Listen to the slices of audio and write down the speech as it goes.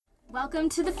Welcome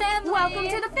to the family! Welcome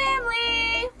to the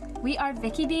family! We are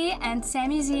Vicky B and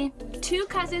Sammy Z. Two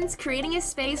cousins creating a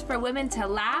space for women to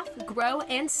laugh, grow,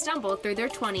 and stumble through their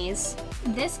 20s.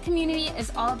 This community is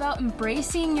all about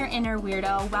embracing your inner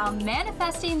weirdo while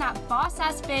manifesting that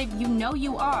boss-ass babe you know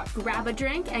you are. Grab a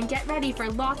drink and get ready for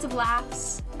lots of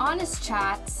laughs, honest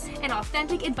chats, and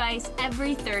authentic advice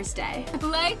every Thursday.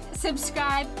 Like,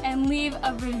 subscribe, and leave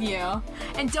a review.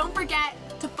 And don't forget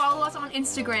to follow us on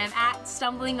Instagram at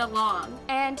Stumbling Along.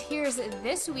 And here's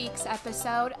this week's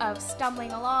episode of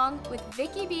Stumbling Along with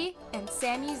Vicky B and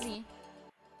Sammy Z.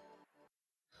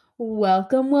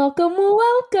 Welcome, welcome,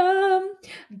 welcome.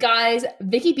 Guys,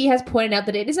 Vicky B has pointed out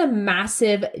that it is a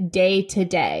massive day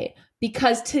today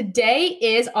because today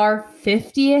is our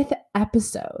 50th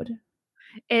episode.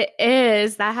 It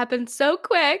is. That happened so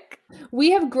quick. We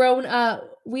have grown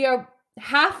up. We are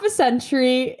half a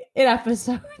century in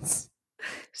episodes.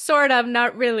 Sort of,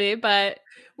 not really, but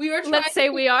let's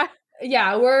say we are.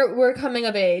 Yeah, we're coming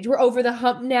of age. We're over the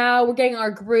hump now. We're getting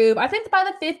our groove. I think by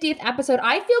the 50th episode,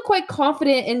 I feel quite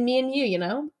confident in me and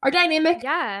you, our dynamic.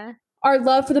 Yeah. Our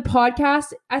love for the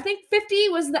podcast. I think 50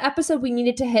 was the episode we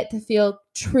needed to hit to feel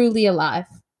truly alive.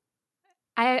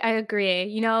 I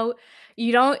agree.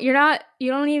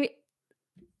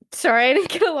 Sorry, I didn't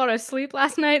get a lot of sleep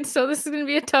last night, so this is going to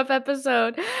be a tough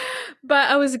episode. But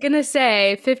I was going to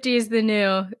say 50 is the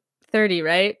new 30,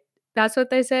 right? That's what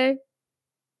they say?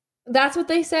 That's what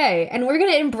they say. And we're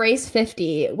going to embrace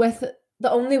 50 with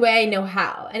the only way I know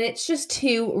how. And it's just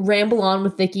to ramble on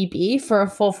with Vicky B for a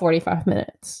full 45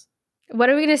 minutes. What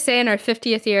are we going to say in our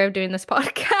 50th year of doing this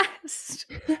podcast?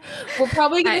 We're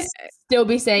probably going to still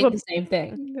be saying the same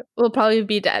thing. We'll probably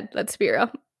be dead. Let's be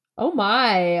real. Oh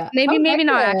my. Maybe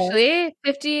not actually.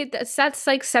 50, that's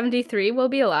like 73. We'll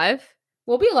be alive.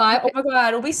 We'll be alive. Oh my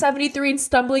God. We'll be 73 and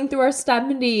stumbling through our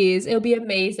 70s. It'll be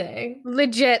amazing.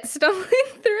 Legit stumbling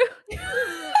through.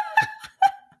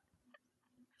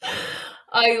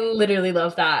 I literally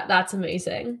love that. That's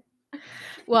amazing.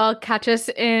 Well, catch us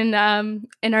in our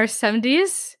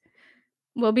 70s.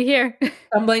 We'll be here.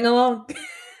 Stumbling along.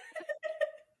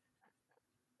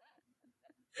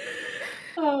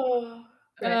 Oh.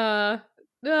 Right.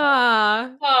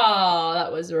 Oh,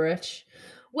 that was rich.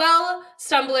 Well,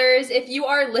 stumblers, if you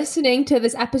are listening to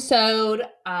this episode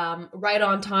right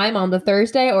on time on the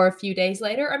Thursday or a few days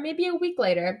later or maybe a week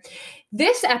later,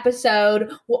 this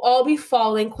episode will all be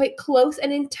falling quite close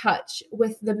and in touch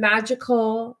with the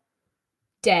magical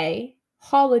day,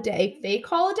 holiday, fake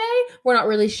holiday, we're not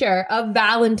really sure, of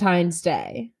Valentine's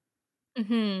Day.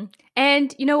 Mm-hmm.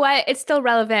 And you know what? It's still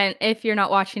relevant if you're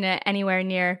not watching it anywhere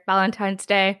near Valentine's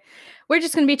Day. We're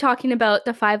just going to be talking about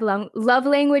the 5 love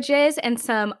languages and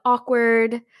some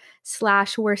awkward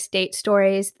 / worst date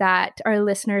stories that our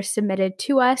listeners submitted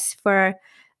to us for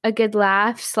a good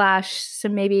laugh /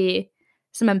 some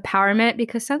empowerment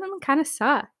because some of them kind of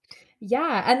suck.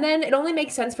 Yeah. And then it only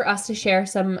makes sense for us to share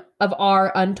some of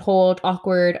our untold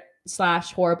awkward /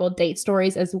 horrible date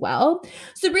stories as well.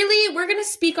 So really, we're going to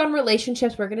speak on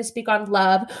relationships. We're going to speak on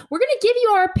love. We're going to give you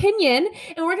our opinion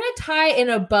and we're going to tie in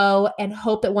a bow and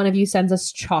hope that one of you sends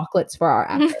us chocolates for our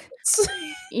efforts.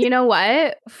 You know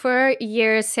what? For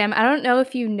years, Sam, I don't know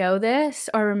if you know this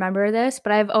or remember this,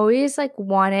 but I've always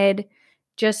wanted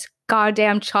just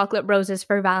goddamn chocolate roses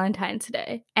for Valentine's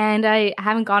Day. And I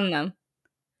haven't gotten them.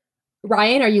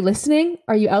 Ryan, are you listening?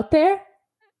 Are you out there?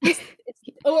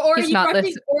 Or are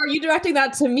you directing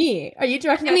that to me? Are you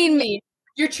directing that to me?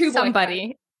 Your true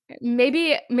somebody.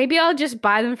 Boyfriend. Maybe I'll just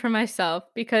buy them for myself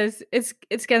because it's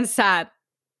getting sad.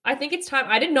 I think it's time.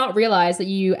 I did not realize that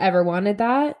you ever wanted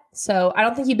that, so I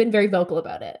don't think you've been very vocal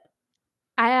about it.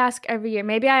 I ask every year.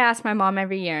 Maybe I ask my mom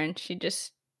every year, and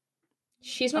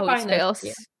she's not buying those.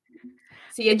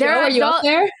 See, Joe, are you up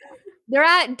there? They're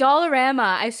at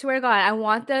Dollarama. I swear to God, I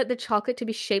want the chocolate to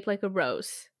be shaped like a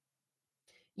rose.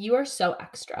 You are so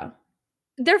extra.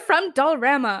 They're from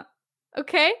Dollarama.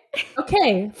 Okay?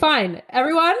 Okay, fine.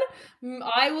 Everyone,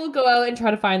 I will go out and try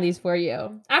to find these for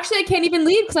you. Actually, I can't even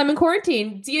leave because I'm in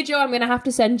quarantine. Zia Joe, I'm going to have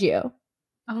to send you.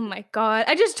 Oh my God.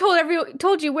 I just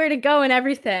told you where to go and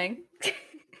everything.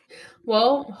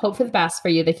 Well, hope for the best for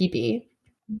you, Vicky B.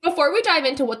 Before we dive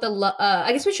into what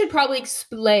I guess we should probably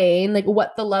explain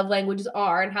what the love languages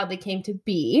are and how they came to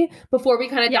be before we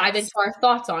kind of dive into our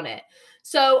thoughts on it.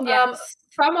 So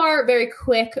from our very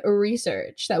quick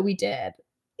research that we did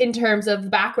in terms of the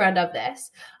background of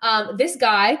this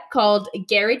guy called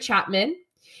Gary Chapman,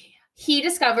 he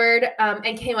discovered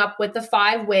and came up with the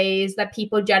 5 ways that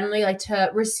people generally like to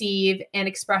receive and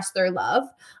express their love.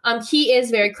 He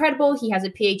is very credible. He has a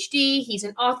PhD. He's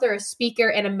an author, a speaker,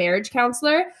 and a marriage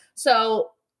counselor.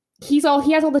 So he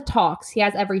has all the talks. He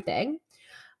has everything.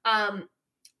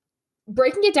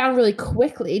 Breaking it down really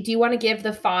quickly, do you want to give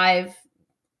the 5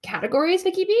 categories,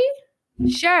 Vicky B?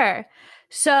 Sure.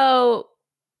 So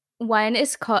one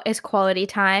is quality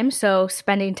time, so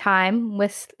spending time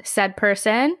with said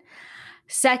person.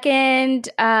 Second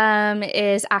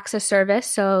is acts of service,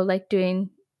 so like doing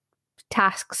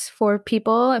tasks for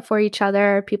people, for each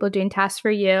other, people doing tasks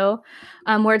for you.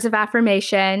 Words of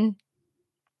affirmation.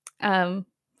 Say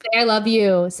I love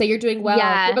you. Say you're doing well.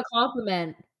 Yeah. Give a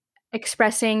compliment.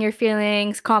 Expressing your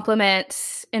feelings,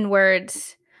 compliments in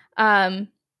words.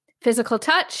 Physical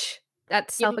touch.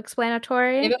 That's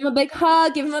self-explanatory. Give him a big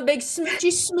hug. Give him a big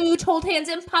smoochy smooch. Hold hands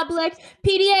in public.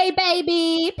 PDA,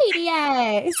 baby.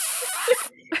 PDA.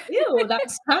 Ew,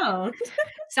 that sound.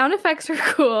 Sound effects are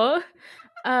cool.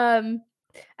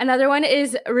 Another one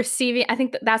is receiving. I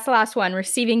think that's the last one.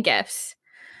 Receiving gifts.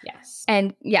 Yes.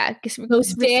 And yeah,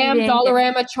 those damn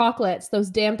Dollarama chocolates. Those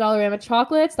damn Dollarama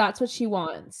chocolates. That's what she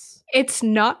wants. It's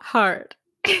not hard.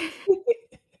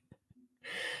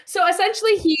 So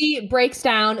essentially, he breaks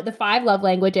down the 5 love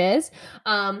languages,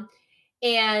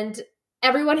 and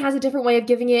everyone has a different way of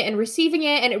giving it and receiving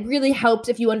it, and it really helps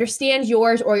if you understand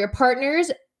yours or your partner's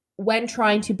when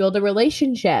trying to build a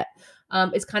relationship.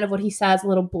 It's kind of what he says, a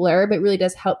little blurb. It really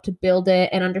does help to build it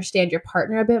and understand your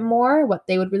partner a bit more, what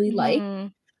they would really like.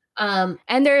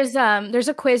 And there's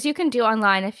a quiz you can do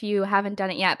online if you haven't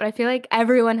done it yet, but I feel like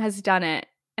everyone has done it,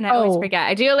 and I always forget.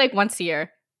 I do it like once a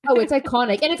year. Oh, it's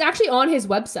iconic. And it's actually on his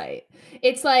website.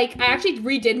 It's like, I actually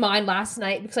redid mine last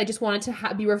night because I just wanted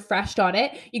to be refreshed on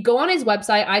it. You go on his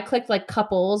website. I clicked like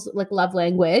couples, like love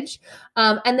language.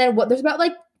 And then there's about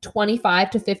like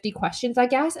 25 to 50 questions, I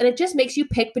guess. And it just makes you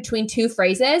pick between 2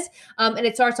 phrases. And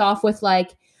it starts off with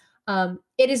like,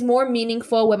 it is more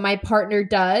meaningful when my partner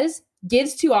does,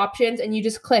 gives 2 options, and you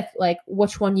just click like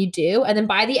which one you do. And then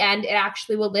by the end, it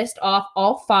actually will list off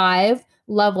all 5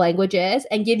 love languages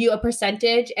and give you a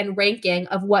percentage and ranking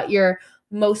of what you're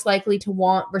most likely to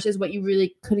want versus what you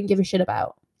really couldn't give a shit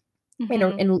about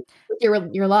in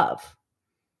your love.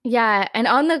 Yeah. And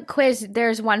on the quiz,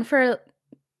 there's one for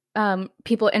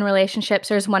people in relationships,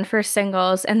 there's one for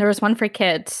singles, and there was one for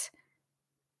kids.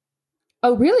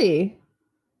 Oh, really?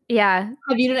 Yeah.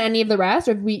 Have you done any of the rest,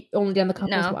 or have we only done the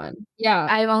couples one? Yeah.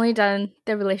 I've only done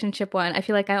the relationship one. I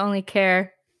feel like I only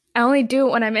do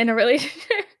it when I'm in a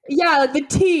relationship. Yeah, like the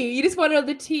tea. You just want to know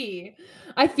the tea.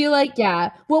 I feel like, yeah.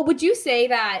 Well, would you say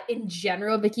that in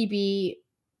general, Vicky B,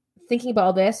 thinking about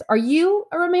all this, are you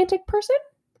a romantic person?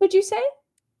 Would you say?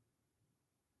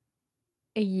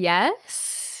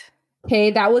 Yes.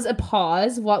 Okay, that was a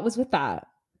pause. What was with that?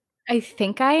 I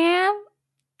think I am.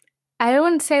 I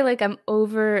wouldn't say like I'm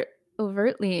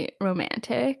overtly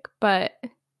romantic, but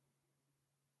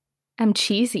I'm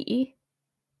cheesy.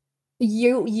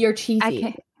 You're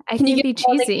cheesy. I can be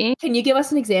cheesy. Can you give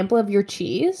us an example of your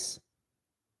cheese?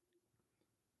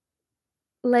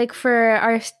 Like for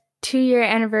our 2-year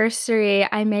anniversary,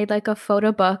 I made like a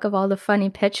photo book of all the funny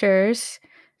pictures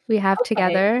we have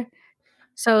together.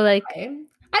 So like, I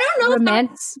don't know.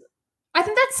 I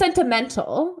think that's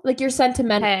sentimental. Like you're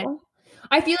sentimental. Okay.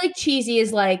 I feel like cheesy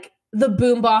is like the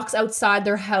boombox outside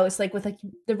their house, like with like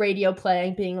the radio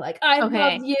playing, being like, "I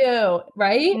love you,"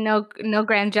 right? No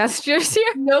grand gestures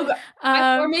here. No,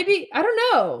 or maybe I don't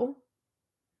know.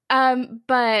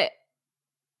 But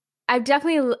I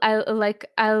definitely I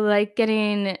like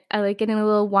getting a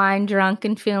little wine drunk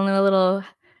and feeling a little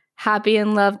happy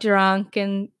and love drunk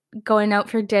and going out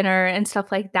for dinner and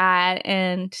stuff like that.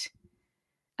 And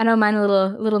I don't mind a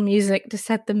little music to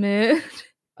set the mood.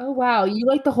 Oh wow, you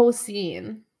like the whole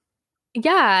scene.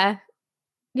 Yeah.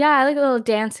 Yeah, I like a little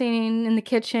dancing in the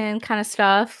kitchen kind of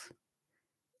stuff.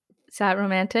 Is that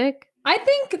romantic? I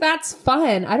think that's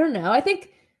fun. I don't know. I think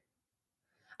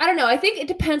it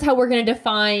depends how we're going to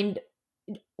define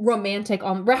romantic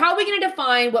how are we going to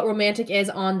define what romantic is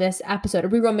on this episode? Are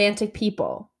we romantic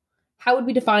people? How would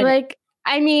we define it?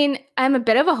 I mean, I'm a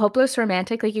bit of a hopeless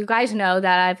romantic. Like, you guys know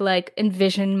that I've like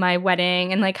envisioned my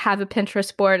wedding and like have a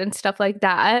Pinterest board and stuff like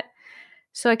that.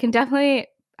 So I can definitely,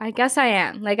 I guess I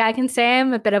am. Like, I can say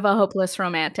I'm a bit of a hopeless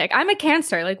romantic. I'm a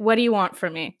Cancer. Like, what do you want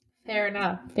from me? Fair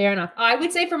enough. I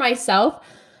would say for myself,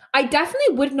 I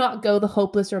definitely would not go the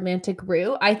hopeless romantic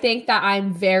route. I think that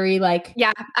I'm very like...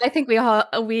 Yeah, I think we have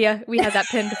that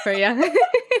pinned for you.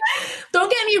 Don't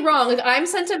get me wrong. Like, I'm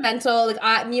sentimental.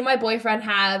 Like, me and my boyfriend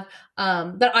have,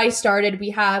 that I started, we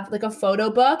have like a photo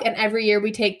book, and every year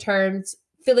we take turns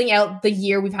filling out the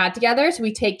year we've had together. So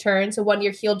we take turns. So one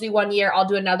year he'll do one year, I'll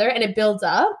do another, and it builds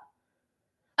up.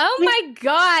 Oh my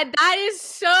God, that is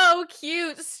so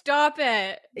cute. Stop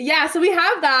it. Yeah, so we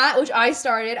have that, which I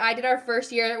started. I did our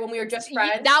first year when we were just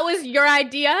friends. That was your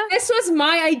idea? This was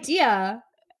my idea.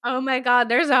 Oh my God,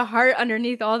 there's a heart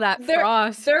underneath all that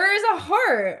frost. There is a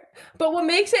heart. But what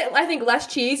makes it, I think, less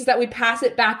cheese is that we pass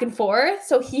it back and forth.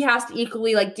 So he has to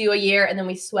equally like do a year and then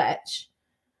we switch.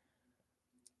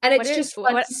 And it's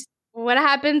what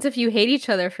happens if you hate each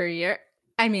other for a year?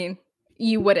 I mean,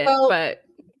 you wouldn't, but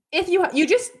if you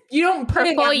don't put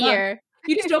in a year.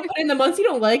 You just don't put in the months you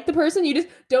don't like the person. You just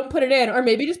don't put it in, or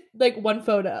maybe just like one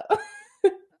photo.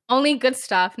 Only good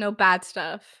stuff, no bad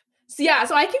stuff. So yeah,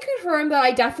 so I can confirm that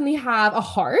I definitely have a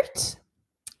heart.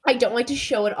 I don't like to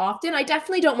show it often. I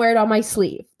definitely don't wear it on my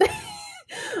sleeve.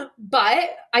 But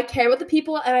I care about the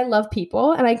people and I love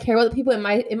people and I care about the people in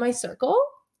my circle.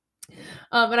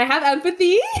 And I have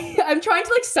empathy. I'm trying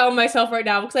to like sell myself right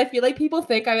now because I feel like people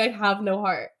think I like have no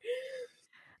heart.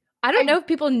 I don't know if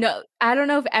people know. I don't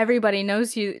know if everybody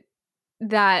knows you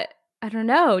that. I don't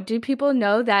know. Do people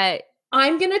know that?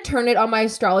 I'm going to turn it on my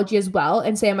astrology as well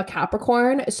and say I'm a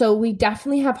Capricorn. So we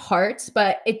definitely have hearts,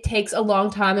 but it takes a long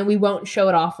time and we won't show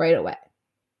it off right away.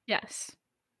 Yes.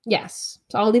 Yes.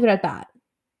 So I'll leave it at that.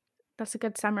 That's a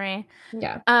good summary.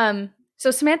 Yeah.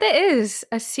 So Samantha is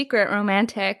a secret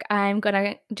romantic. I'm going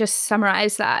to just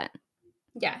summarize that.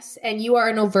 Yes. And you are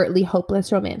an overtly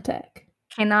hopeless romantic.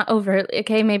 Okay, not overtly.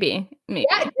 Okay, maybe.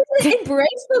 Yeah, just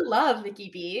embrace the love, Nikki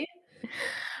B.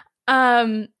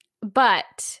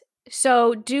 But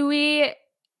so do we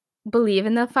believe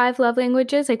in the 5 love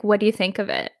languages? Like, what do you think of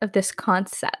it, of this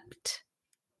concept?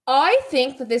 I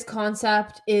think that this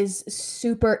concept is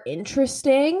super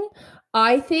interesting.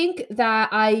 I think that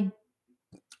I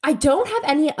don't have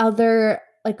any other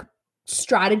like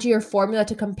strategy or formula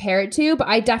to compare it to, but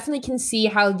I definitely can see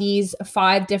how these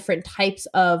 5 different types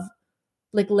of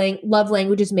like love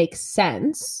languages make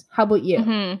sense. How about you?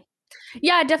 Mm-hmm.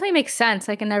 Yeah, it definitely makes sense.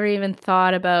 Like I never even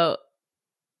thought about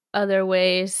other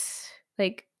ways,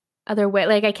 like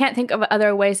I can't think of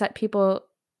other ways that people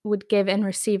would give and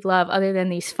receive love other than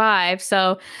these 5.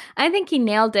 So I think he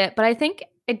nailed it, but I think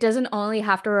it doesn't only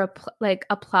have to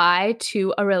apply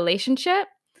to a relationship.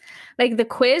 Like the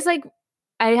quiz, like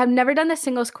I have never done the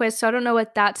singles quiz, so I don't know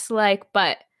what that's like,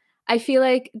 but I feel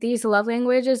like these love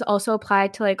languages also apply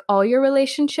to like all your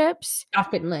relationships.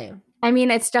 Definitely. I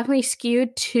mean, it's definitely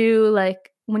skewed to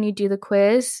like when you do the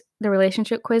quiz, the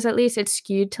relationship quiz at least, it's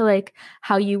skewed to like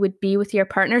how you would be with your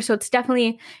partner. So it's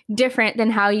definitely different than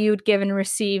how you would give and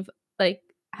receive, like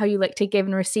how you like to give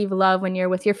and receive love when you're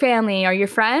with your family or your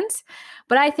friends.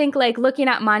 But I think like looking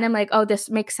at mine, I'm like, oh, this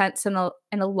makes sense in a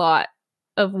lot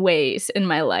of ways in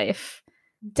my life.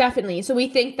 Definitely. So we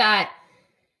think that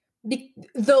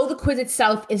though the quiz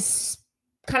itself is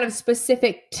kind of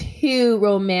specific to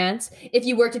romance, if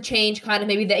you were to change kind of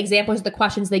maybe the examples of the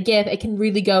questions they give, it can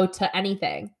really go to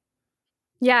anything.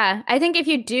 Yeah, I think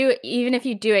even if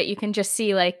you do it, you can just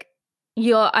see like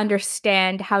you'll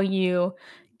understand how you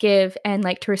give and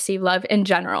like to receive love in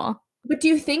general. But do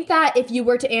you think that if you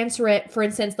were to answer it, for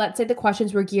instance, let's say the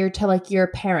questions were geared to like your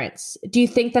parents, do you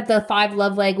think that the 5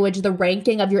 love language, the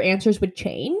ranking of your answers would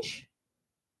change?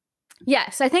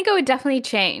 Yes, I think it would definitely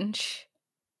change.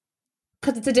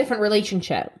 Because it's a different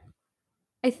relationship.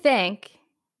 I think.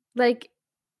 Like,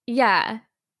 yeah.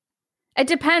 It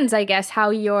depends, I guess,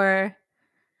 how you're...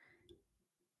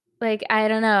 Like, I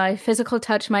don't know. Physical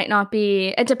touch might not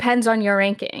be... It depends on your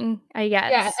ranking, I guess.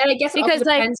 Yeah, and I guess it also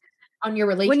depends on your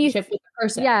relationship with the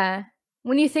person. Yeah.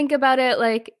 When you think about it,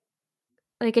 like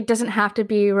it doesn't have to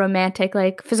be romantic.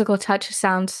 Like, physical touch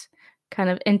sounds kind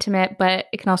of intimate, but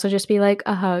it can also just be like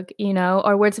a hug, you know?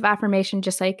 Or words of affirmation,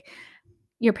 just like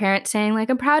your parents saying like,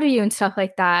 I'm proud of you and stuff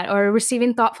like that, or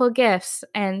receiving thoughtful gifts.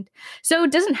 And so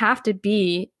it doesn't have to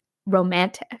be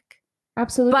romantic.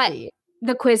 Absolutely. But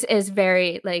the quiz is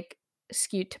very like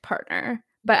skewed to partner.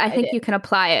 But I think you can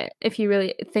apply it if you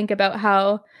really think about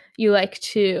how you like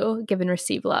to give and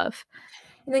receive love.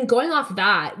 And then going off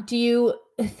that, do you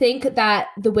think that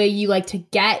the way you like to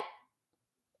get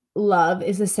love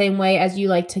is the same way as you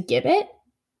like to give it?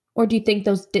 Or do you think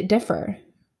those differ?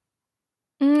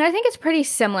 I think it's pretty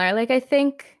similar. Like, I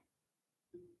think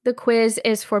the quiz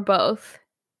is for both.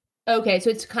 Okay, so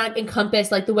it's kind of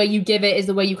encompassed, like the way you give it is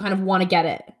the way you kind of want to get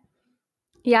it.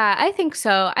 Yeah, I think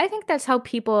so. I think that's how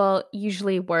people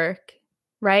usually work,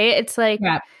 right? It's like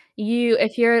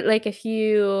if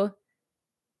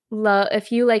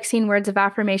you like seeing words of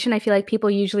affirmation, I feel like people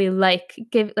usually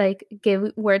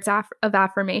give words of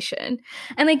affirmation.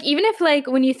 And like even if like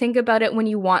when you think about it, when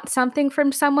you want something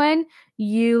from someone,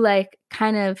 you like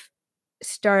kind of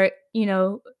start, you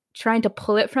know, trying to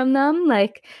pull it from them.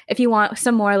 Like if you want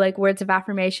some more like words of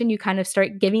affirmation, you kind of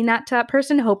start giving that to that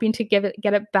person, hoping to get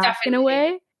it back in a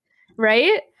way,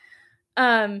 right?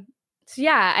 So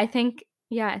yeah, I think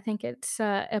it's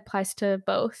it applies to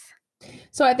both.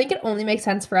 So I think it only makes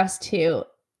sense for us to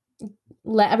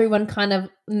let everyone kind of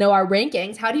know our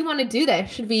rankings. How do you want to do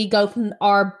this? Should we go from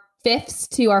our fifths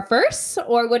to our firsts,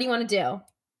 or what do you want to do?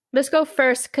 Let's go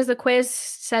first because the quiz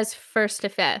says first to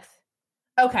fifth.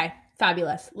 Okay,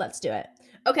 fabulous. Let's do it.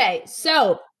 Okay,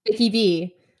 so Vicky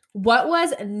B, what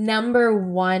was number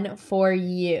one for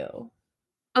you?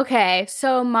 Okay,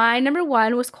 so my number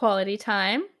one was quality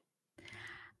time.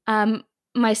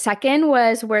 My second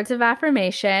was words of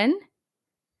affirmation.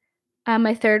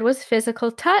 My third was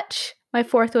physical touch. My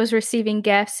fourth was receiving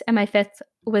gifts. And my fifth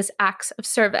was acts of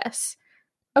service.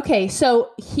 Okay,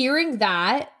 so hearing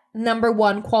that, number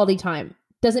one, quality time,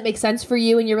 does it make sense for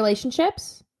you in your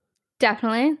relationships?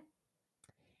 Definitely.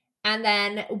 And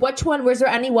then which one, was there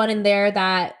any one in there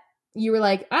that you were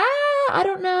like, I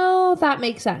don't know if that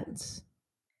makes sense?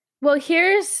 Well,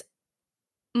 here's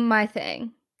my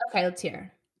thing. Okay, let's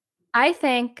hear. I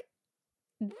think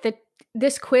that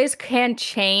this quiz can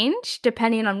change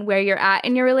depending on where you're at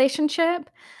in your relationship.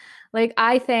 Like,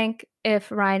 I think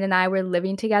if Ryan and I were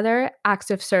living together,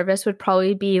 acts of service would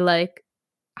probably be like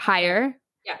higher.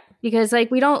 Yeah. Because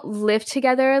like we don't live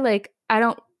together. Like I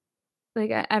don't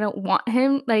want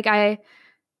him. Like I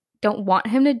don't want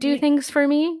him to do things for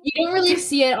me. You don't really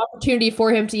see an opportunity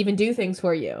for him to even do things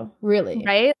for you, really.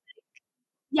 Right?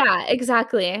 Yeah,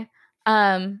 exactly.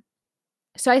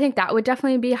 So I think that would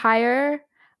definitely be higher.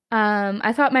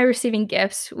 I thought my receiving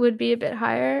gifts would be a bit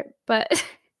higher, but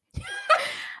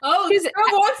oh, this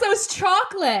girl wants those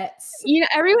chocolates. You know,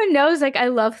 everyone knows like I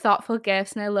love thoughtful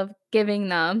gifts and I love giving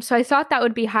them. So I thought that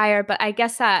would be higher, but I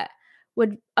guess that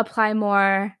would apply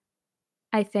more,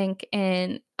 I think,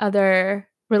 in other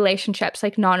relationships,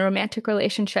 like non-romantic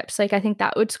relationships. Like I think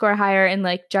that would score higher in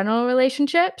like general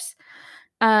relationships.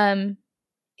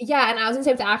 Yeah, and I was gonna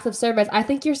say with acts of service, I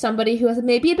think you're somebody who has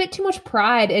maybe a bit too much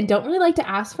pride and don't really like to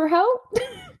ask for help.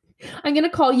 I'm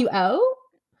gonna call you out.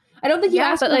 I don't think you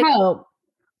ask for like, help.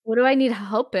 What do I need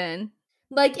help in?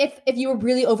 Like if you were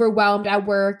really overwhelmed at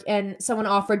work and someone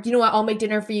offered, you know what, I'll make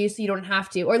dinner for you so you don't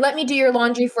have to. Or let me do your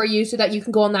laundry for you so that you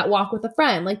can go on that walk with a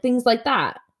friend. Like things like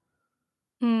that.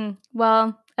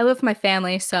 Well, I live with my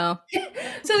family, so.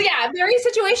 So yeah, very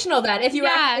situational then. If you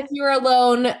were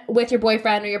alone with your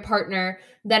boyfriend or your partner,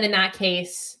 then in that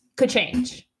case could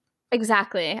change.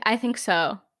 Exactly. I think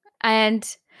so. And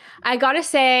I gotta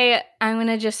say,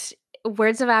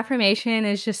 words of affirmation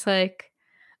is just like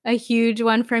a huge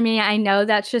one for me. I know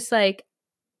that's just like,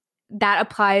 that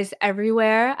applies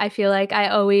everywhere. I feel like I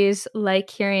always like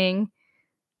hearing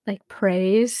like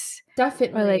praise.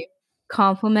 Definitely. Or like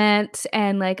compliments,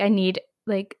 and like I need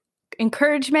like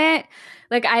encouragement.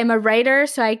 Like I'm a writer,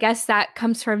 so I guess that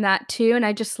comes from that too. And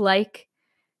I just like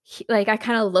I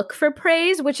kind of look for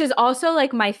praise, which is also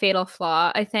like my fatal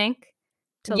flaw, I think.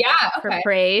 To look for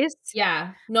praise.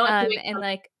 Yeah. Not doing and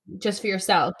like just for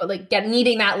yourself, but like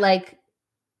needing that like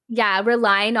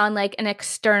relying on like an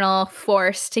external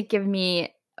force to give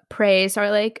me praise or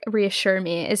like reassure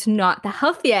me is not the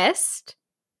healthiest.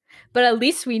 But at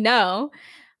least we know.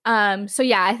 So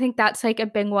yeah, I think that's like a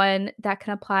big one that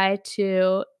can apply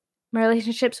to my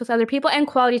relationships with other people, and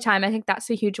quality time. I think that's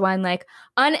a huge one, like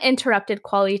uninterrupted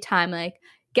quality time. Like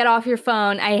get off your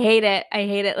phone. I hate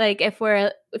it. Like if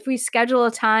we schedule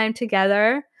a time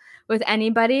together with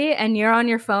anybody and you're on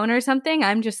your phone or something,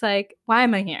 I'm just like, why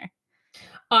am I here?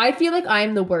 I feel like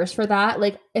I'm the worst for that.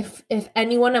 Like if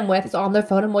anyone I'm with is on their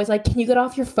phone, I'm always like, can you get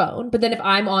off your phone? But then if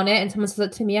I'm on it and someone says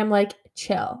it to me, I'm like,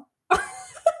 chill.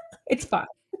 It's fine.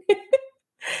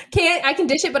 I can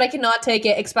dish it, but I cannot take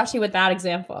it, especially with that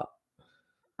example.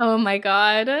 Oh my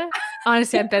God.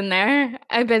 Honestly, I've been there.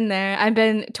 I've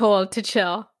been told to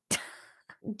chill.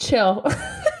 Chill.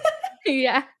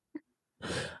 Yeah.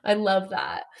 I love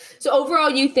that. So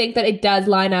overall, you think that it does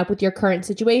line up with your current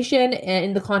situation and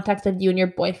in the context of you and your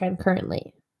boyfriend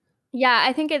currently? Yeah,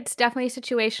 I think it's definitely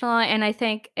situational. And I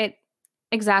think it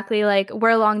exactly like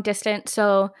we're long distance.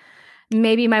 So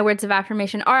maybe my words of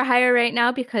affirmation are higher right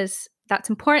now because that's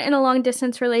important in a long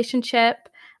distance relationship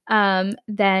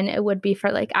than it would be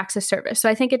for like acts of service. So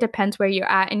I think it depends where you're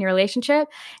at in your relationship.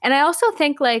 And I also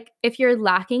think like if you're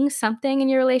lacking something in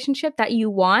your relationship that you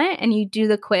want and you do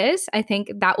the quiz, I think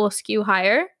that will skew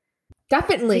higher.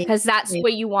 Definitely. Because that's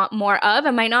what you want more of.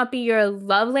 It might not be your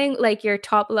your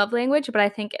top love language, but I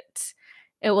think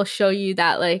it will show you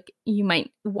that like you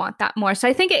might want that more. So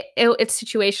I think it's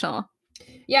situational.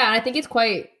 Yeah, and I think it's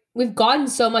quite we've gotten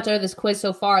so much out of this quiz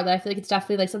so far that I feel like it's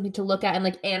definitely like something to look at and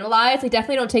like analyze. Like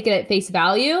definitely don't take it at face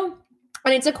value.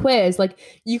 And it's a quiz. Like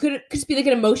you could just be like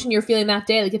an emotion you're feeling that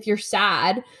day. Like if you're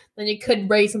sad, then you could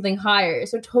rate something higher.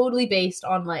 So totally based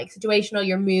on like situational,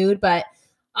 your mood. But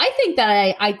I think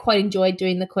that I quite enjoyed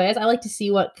doing the quiz. I like to see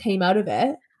what came out of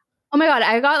it. Oh my God,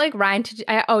 I got like Ryan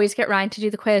I always get Ryan to do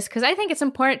the quiz because I think it's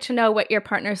important to know what your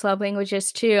partner's love language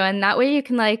is too. And that way you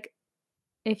can like,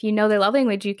 if you know their love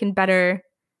language, you can better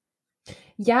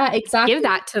exactly. give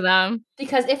that to them.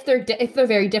 Because if they're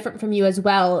very different from you as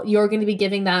well, you're going to be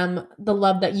giving them the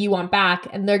love that you want back,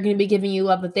 and they're going to be giving you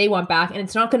love that they want back, and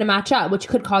it's not going to match up, which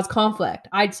could cause conflict,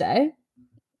 I'd say.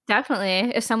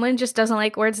 Definitely. If someone just doesn't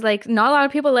like words, like not a lot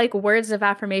of people like words of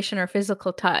affirmation or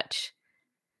physical touch.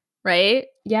 Right?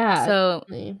 Yeah. So,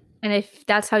 definitely. and if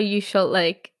that's how you show,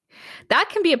 like, that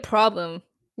can be a problem.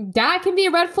 That can be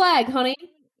a red flag, honey.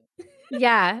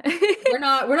 Yeah. We're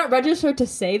not registered to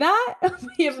say that.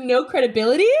 We have no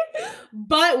credibility,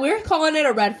 but we're calling it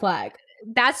a red flag.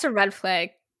 That's a red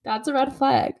flag. That's a red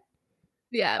flag.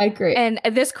 Yeah. I agree. And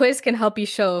this quiz can help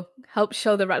show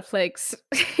the red flags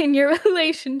in your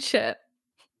relationship.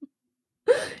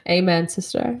 Amen,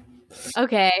 sister.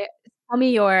 Okay. Tell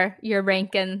me your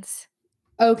rankings.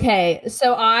 Okay,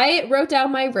 so I wrote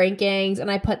down my rankings and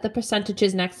I put the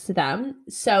percentages next to them.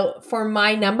 So for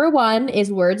my number 1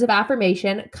 is words of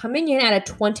affirmation, coming in at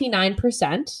a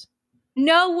 29%.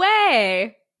 No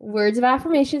way. Words of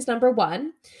affirmation is number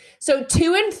 1. So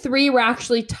 2 and 3 were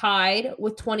actually tied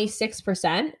with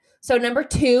 26%. So number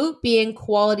 2 being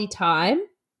quality time,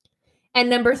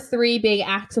 and number 3 being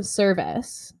acts of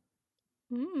service.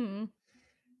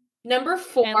 Number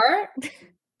 4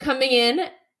 coming in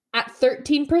at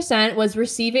 13% was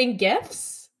receiving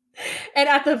gifts. And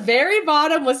at the very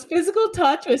bottom was physical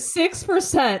touch with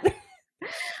 6%.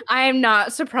 I am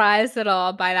not surprised at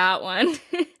all by that one.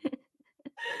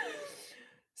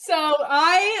 So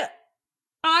I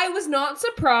was not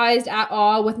surprised at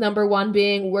all with number 1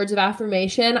 being words of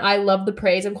affirmation. I love the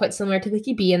praise. I'm quite similar to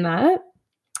Vicky B in that.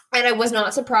 And I was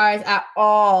not surprised at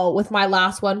all with my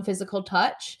last one, physical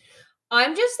touch.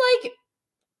 I'm just like,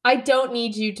 I don't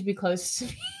need you to be close to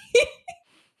me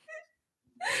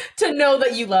to know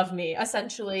that you love me,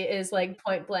 essentially, is like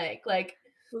point blank. Like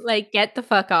get the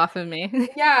fuck off of me.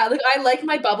 Yeah, like I like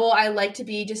my bubble. I like to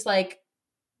be just like,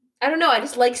 I don't know, I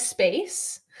just like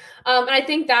space. And I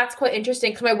think that's quite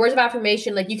interesting because my words of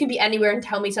affirmation, like you can be anywhere and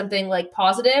tell me something like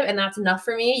positive and that's enough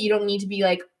for me. You don't need to be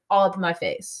like all up in my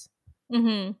face.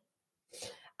 Mm-hmm.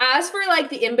 As for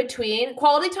like the in-between,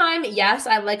 quality time, yes,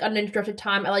 I like uninterrupted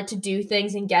time. I like to do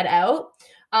things and get out.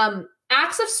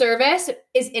 Acts of service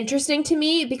is interesting to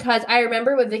me because I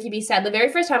remember what Vicky B said. The very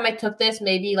first time I took this,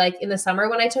 maybe like in the summer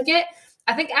when I took it,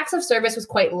 I think acts of service was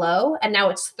quite low and now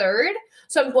it's 3rd.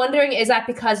 So I'm wondering, is that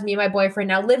because me and my boyfriend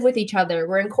now live with each other?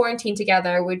 We're in quarantine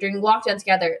together. We're doing lockdown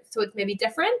together. So it's maybe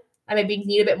different. I maybe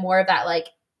need a bit more of that like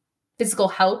physical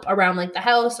help around like the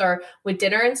house or with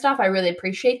dinner and stuff. I really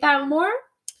appreciate that more.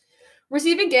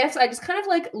 Receiving gifts, I just kind of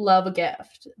like love a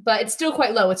gift, but it's still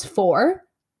quite low. It's 4.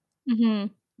 Mm-hmm.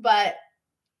 But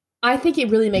I think it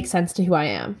really makes sense to who I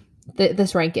am,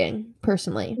 this ranking,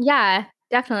 personally. Yeah,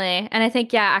 definitely. And I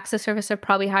think, acts of service are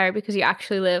probably higher because you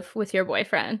actually live with your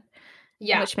boyfriend.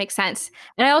 Yeah. Which makes sense.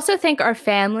 And I also think our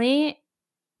family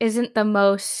isn't the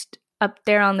most up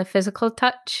there on the physical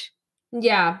touch.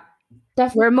 Yeah,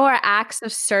 definitely. We're more acts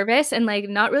of service and like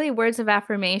not really words of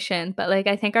affirmation, but like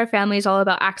I think our family is all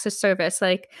about acts of service,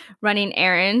 like running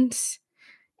errands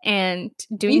and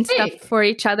doing stuff for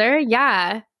each other.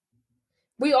 Yeah.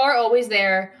 We are always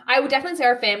there. I would definitely say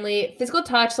our family, physical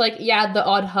touch, like, the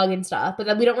odd hug and stuff, but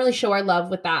then we don't really show our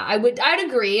love with that. I'd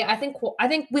agree. I think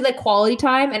we like quality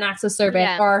time and acts of service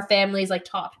are our family's like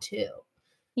top 2.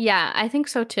 Yeah, I think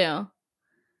so too.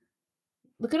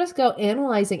 Look at us go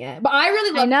analyzing it. But I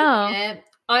really love doing it.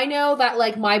 I know that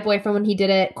like my boyfriend, when he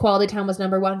did it, quality time was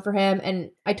number 1 for him.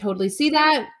 And I totally see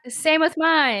that. Same with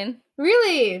mine.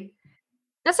 Really?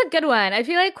 That's a good one. I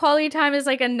feel like quality time is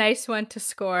like a nice one to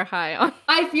score high on.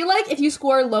 I feel like if you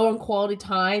score low on quality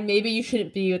time, maybe you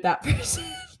shouldn't be with that person.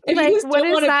 If like, you just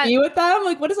don't want to be with them,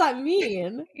 like, what does that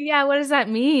mean? Yeah, what does that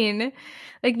mean?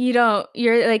 Like,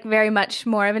 you're like very much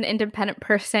more of an independent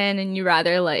person and you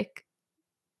rather like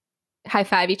high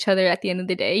five each other at the end of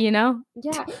the day, you know?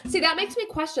 Yeah. See, that makes me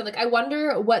question. Like, I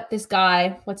wonder what this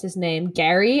guy, what's his name?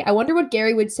 Gary? I wonder what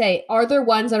Gary would say. Are there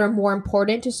ones that are more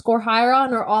important to score higher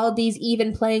on, or all of these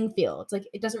even playing fields? Like,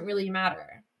 it doesn't really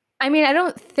matter. I mean, I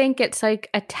don't think it's like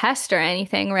a test or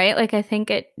anything, right? Like, I think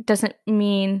it doesn't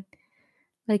mean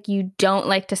like you don't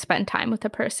like to spend time with a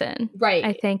person. Right.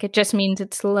 I think it just means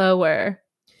it's lower.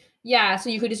 Yeah, so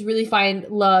you could just really find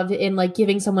love in like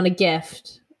giving someone a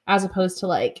gift as opposed to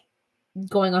like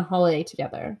going on holiday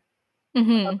together.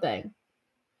 Something.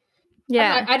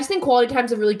 Yeah. I just think quality time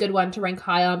is a really good one to rank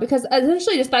high on because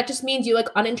essentially that just means you like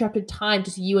uninterrupted time,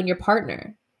 just you and your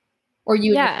partner, or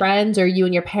you and your friends, or you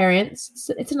and your parents.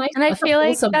 It's a nice, and I feel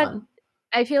like one.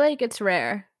 I feel like it's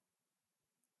rare.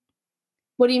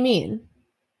 What do you mean?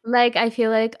 Like I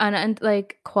feel like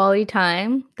like quality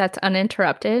time that's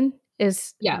uninterrupted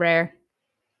is rare.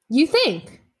 You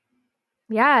think?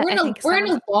 Yeah, we're in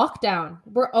a lockdown.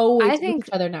 We're always with each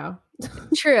other now.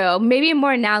 True. Maybe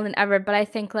more now than ever, but I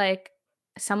think like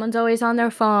someone's always on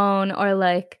their phone or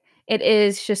like it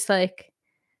is just like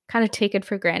kind of taken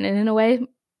for granted in a way.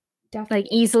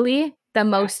 Definitely. Like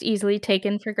most easily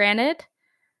taken for granted.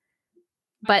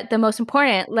 But the most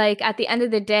important, like at the end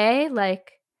of the day,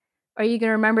 like, are you going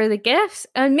to remember the gifts?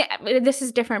 And this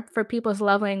is different for people's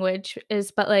love language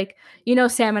but like,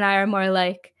 Sam and I are more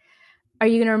like, are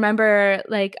you going to remember,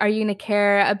 like, are you going to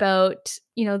care about,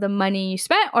 the money you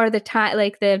spent or the time,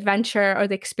 like the adventure or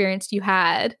the experience you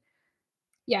had?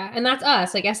 Yeah. And that's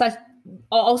us. I guess that's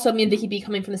also me and Vicky be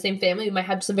coming from the same family. We might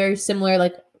have just a very similar,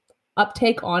 like,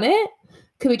 uptake on it.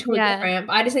 Could be totally different.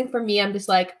 But I just think for me, I'm just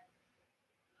like,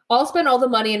 I'll spend all the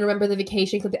money and remember the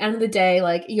vacation because at the end of the day,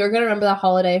 like, you're going to remember the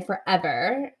holiday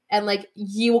forever. And, like,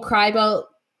 you will cry about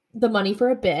the money for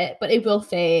a bit, but it will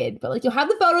fade. But, like, you'll have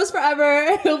the photos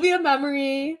forever. It'll be a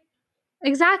memory.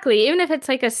 Exactly. Even if it's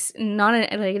like like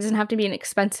it doesn't have to be an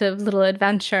expensive little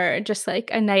adventure, just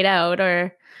like a night out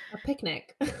or a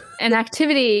picnic, an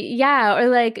activity. Yeah. Or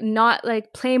like not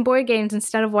like playing board games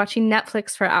instead of watching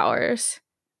Netflix for hours.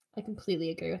 I completely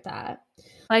agree with that.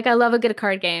 Like I love a good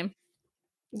card game.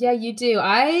 Yeah, you do.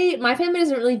 My family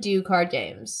doesn't really do card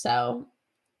games. So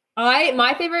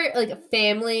my favorite like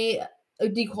family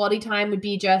quality time would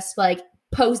be just like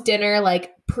post dinner,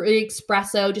 like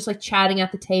pre-espresso, just like chatting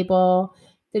at the table,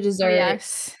 the dessert. Oh,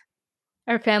 yes.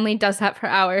 Our family does that for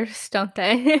hours, don't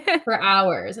they? For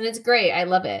hours. And it's great. I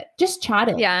love it. Just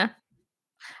chatting. Yeah.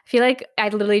 I feel like I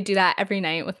literally do that every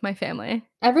night with my family.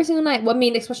 Every single night. Well, I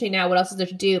mean, especially now, what else is there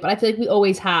to do? But I feel like we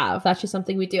always have. That's just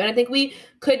something we do. And I think we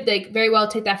could like very well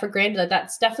take that for granted. Like,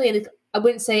 that's definitely, like, I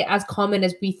wouldn't say as common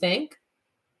as we think.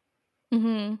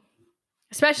 Mm-hmm.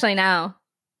 Especially now.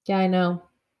 Yeah, I know.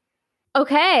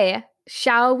 Okay.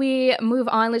 Shall we move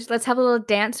on? Let's have a little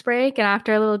dance break. And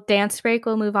after a little dance break,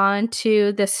 we'll move on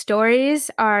to the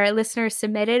stories our listeners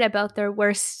submitted about their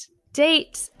worst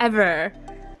dates ever.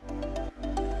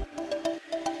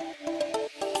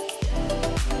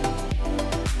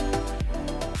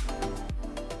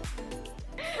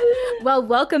 Well,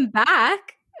 welcome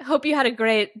back. Hope you had a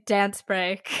great dance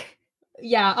break.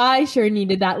 Yeah, I sure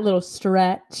needed that little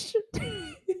stretch.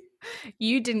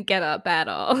 You didn't get up at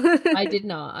all. I did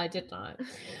not.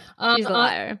 She's a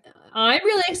liar. I'm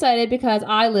really excited because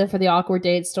I live for the awkward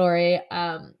date story.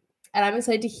 And I'm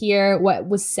excited to hear what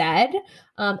was said.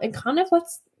 And kind of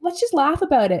let's just laugh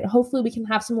about it. Hopefully we can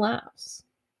have some laughs.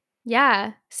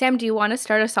 Yeah. Sam, do you want to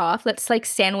start us off? Let's like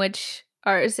sandwich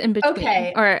ours in between.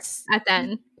 Okay. Or at the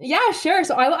end. Yeah, sure.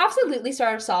 So I will absolutely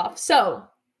start us off. So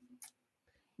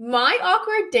my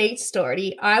awkward date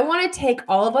story, I want to take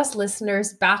all of us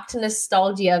listeners back to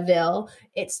Nostalgiaville.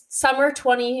 It's summer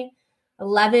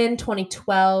 2011,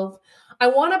 2012. I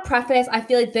want to preface, I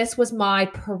feel like this was my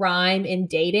prime in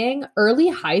dating, early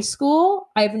high school.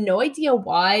 I have no idea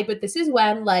why, but this is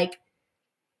when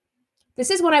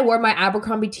I wore my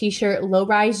Abercrombie t-shirt,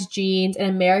 low-rise jeans, and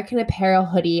American Apparel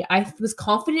hoodie. I was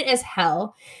confident as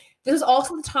hell. This was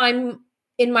also the time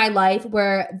in my life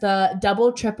where the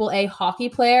double triple A hockey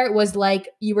player was like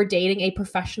you were dating a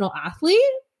professional athlete.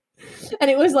 And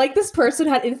it was like this person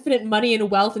had infinite money and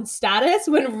wealth and status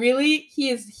when really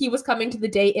he was coming to the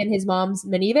date in his mom's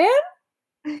minivan.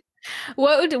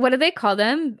 What do they call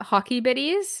them? Hockey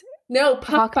biddies? No,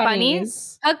 puck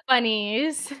bunnies. Puck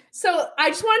bunnies. So I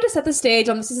just wanted to set the stage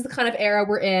on this is the kind of era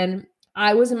we're in.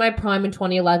 I was in my prime in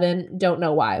 2011. Don't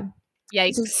know why.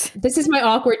 Yikes. This is my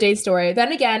awkward date story.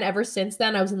 Then again, ever since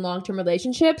then, I was in long-term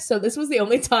relationships. So this was the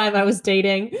only time I was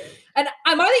dating. And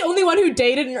am I the only one who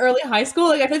dated in early high school?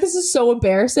 Like, I feel like this is so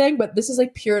embarrassing, but this is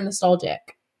like pure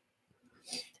nostalgic.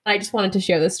 I just wanted to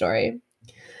share this story.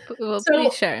 Well,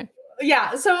 please share.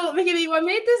 Yeah. So, Vicky, what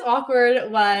made this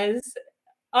awkward was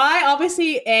I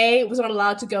obviously, was not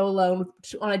allowed to go alone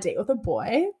on a date with a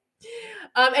boy.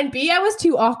 And B, I was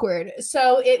too awkward.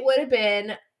 So it would have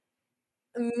been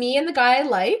me and the guy I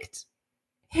liked,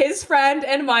 his friend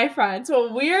and my friend. So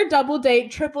a weird double date,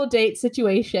 triple date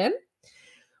situation.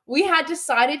 We had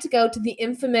decided to go to the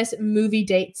infamous movie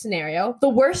date scenario, the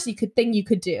worst thing you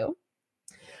could do.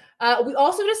 We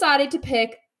also decided to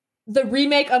pick the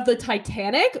remake of the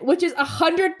Titanic, which is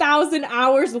 100,000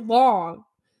 hours long.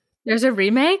 There's a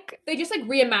remake? They just like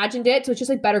reimagined it, so it's just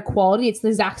like better quality. It's the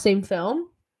exact same film.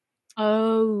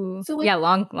 Oh, So like, yeah,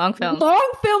 long film.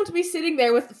 Long film to be sitting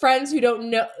there with friends who don't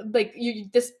know, like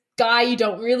this guy you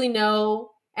don't really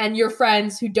know, and your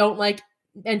friends who don't like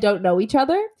and don't know each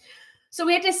other. So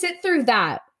we had to sit through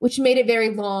that, which made it very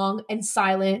long and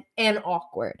silent and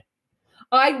awkward.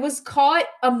 I was caught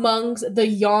amongst the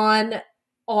yawn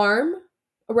arm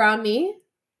around me.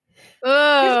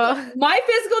 My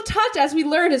physical touch, as we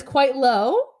learned, is quite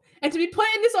low. And to be put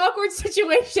in this awkward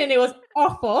situation, it was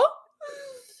awful.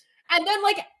 And then,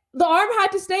 like, the arm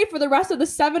had to stay for the rest of the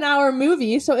 7-hour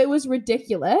movie, so it was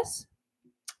ridiculous.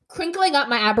 Crinkling up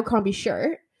my Abercrombie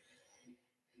shirt.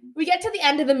 We get to the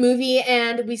end of the movie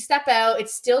and we step out.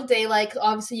 It's still daylight.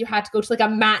 Obviously, you had to go to like a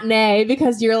matinee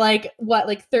because you're like, what,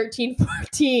 like 13,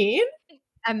 14?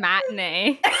 A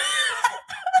matinee.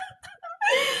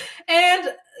 And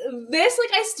this, like,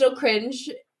 I still cringe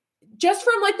just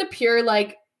from like the pure,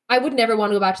 like, I would never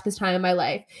want to go back to this time in my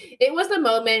life. It was the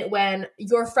moment when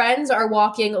your friends are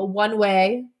walking one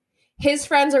way. His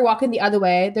friends are walking the other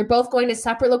way. They're both going to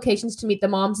separate locations to meet the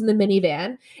moms in the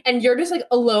minivan. And you're just like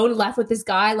alone left with this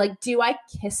guy. Like, do I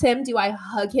kiss him? Do I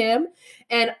hug him?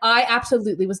 And I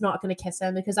absolutely was not going to kiss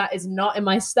him because that is not in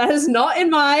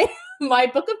my my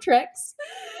book of tricks.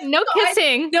 No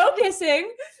kissing. No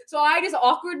kissing. So I just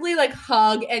awkwardly like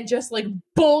hug and just like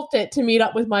bolt it to meet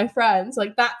up with my friends.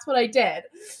 Like, that's what I did.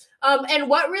 And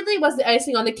what really was the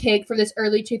icing on the cake for this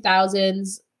early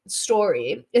 2000s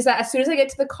story is that as soon as I get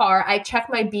to the car, I check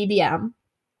my BBM.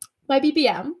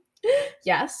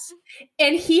 Yes.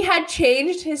 And he had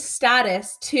changed his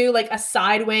status to like a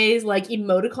sideways like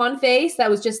emoticon face that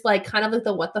was just like kind of like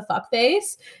the what the fuck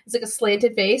face. It's like a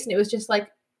slanted face, and it was just like,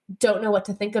 don't know what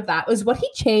to think of that. It was what he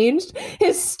changed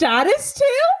his status to.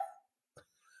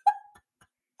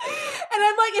 And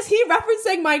I'm like, is he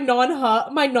referencing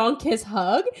my non-kiss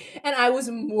hug? And I was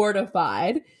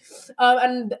mortified.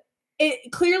 And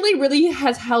it clearly really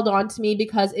has held on to me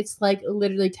because it's like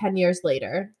literally 10 years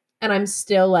later and I'm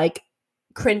still like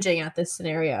cringing at this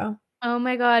scenario. Oh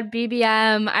my God,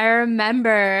 BBM. I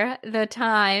remember the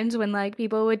times when like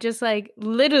people would just like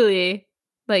literally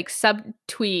like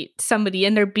subtweet somebody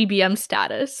in their BBM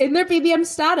status.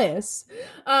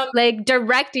 Like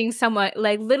directing someone,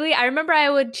 like literally, I remember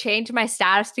I would change my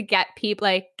status to get people,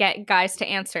 like get guys to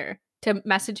answer, to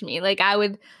message me. Like I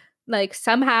would like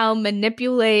somehow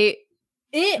manipulate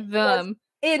them.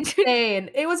 Insane.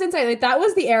 It was insane. Like that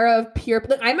was the era of pure.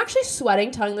 Like I'm actually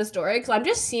sweating telling this story because I'm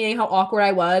just seeing how awkward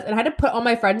I was, and I had to put all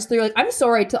my friends through. Like, I'm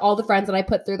sorry to all the friends that I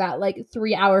put through that like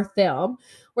 3-hour film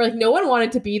where like no one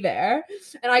wanted to be there,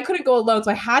 and I couldn't go alone,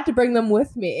 so I had to bring them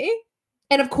with me.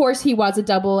 And of course, he was a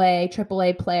AA,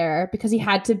 AAA player because he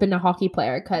had to have been a hockey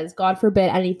player because God forbid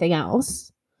anything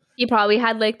else. He probably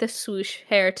had like the swoosh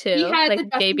hair too. He had like the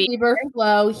Justin Bieber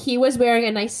flow. He was wearing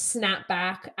a nice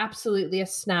snapback, absolutely a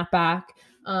snapback,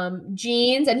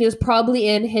 jeans, and he was probably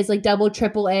in his like double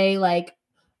AAA like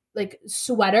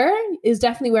sweater. Is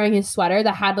definitely wearing his sweater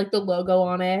that had like the logo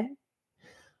on it.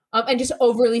 And just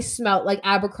overly smelt like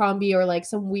Abercrombie or like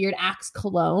some weird Axe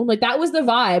cologne. Like that was the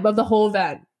vibe of the whole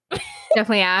event.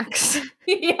 Definitely Axe.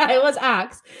 Yeah, it was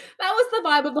Axe. That was the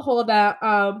vibe of the whole event.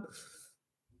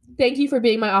 Thank you for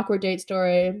being my awkward date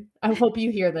story. I hope you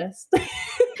hear this.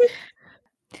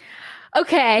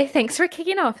 Okay, thanks for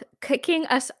kicking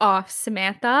us off,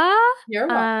 Samantha. You're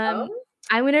welcome.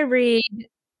 I'm going to read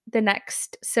the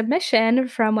next submission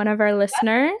from one of our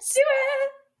listeners. Let's do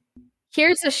it.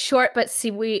 Here's a short but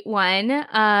sweet one.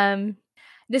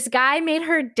 This guy made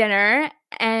her dinner,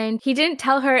 and he didn't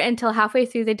tell her until halfway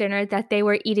through the dinner that they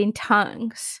were eating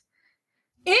tongues.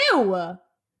 Ew.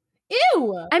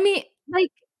 I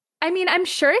mean, I'm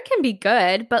sure it can be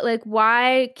good, but like,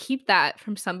 why keep that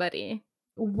from somebody?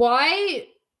 Why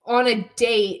on a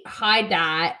date hide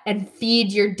that and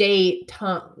feed your date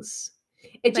tongues?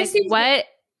 It just seems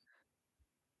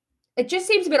It just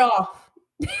seems a bit off.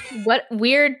 What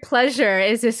weird pleasure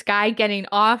is this guy getting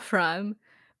off from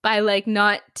by like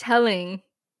not telling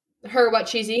her what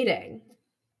she's eating?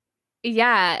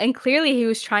 Yeah, and clearly he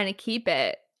was trying to keep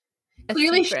it.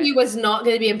 Clearly she was not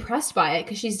going to be impressed by it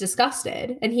because she's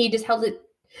disgusted, and he just held it.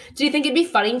 Do you think it'd be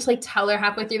funny to like tell her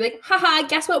halfway through, like, haha,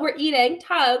 guess what we're eating?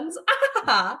 Tongues.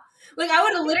 Like I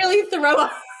would literally throw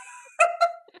up.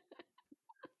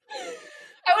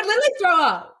 I would literally throw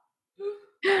up.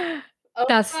 Oh,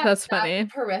 that's funny.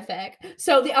 Horrific.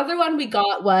 So the other one we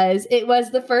got it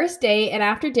was the first date, and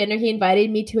after dinner he invited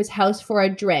me to his house for a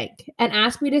drink and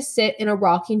asked me to sit in a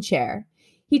rocking chair.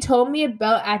 He told me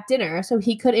about at dinner so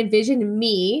he could envision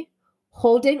me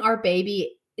holding our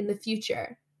baby in the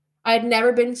future. I had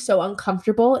never been so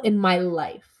uncomfortable in my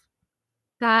life.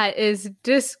 That is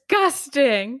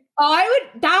disgusting.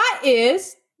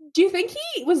 Do you think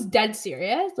he was dead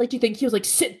serious? Like, do you think he was like,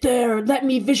 sit there and let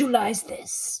me visualize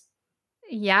this?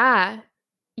 Yeah.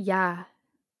 Yeah.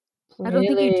 Really? I don't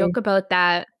think you joke about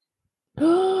that.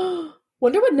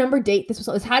 Wonder what number date this was.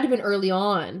 This had to have been early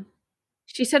on.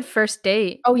 She said first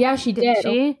date. Oh, yeah, she did.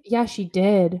 She? Yeah, she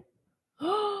did.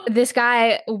 This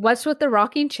guy, what's with the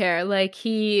rocking chair? Like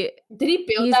Did he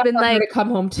build he's that been for her like to come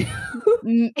home to?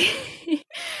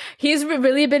 he's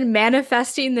really been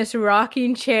manifesting this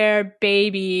rocking chair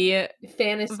baby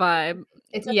Fantasy vibe.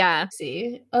 It's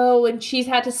fantasy. Oh, and she's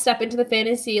had to step into the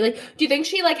fantasy. Like, do you think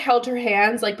she like held her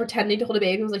hands, like pretending to hold a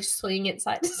baby, and was like swinging it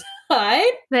side to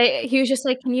side? Like he was just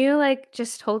like, "Can you like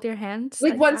just hold your hands?"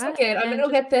 Like 1 that? second, I'm gonna And go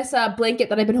get this blanket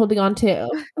that I've been holding on to.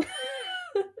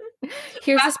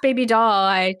 Here's this baby doll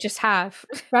I just have.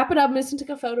 Wrap it up. I'm just gonna take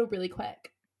a photo really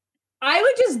quick. I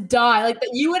would just die. Like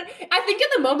that. I think in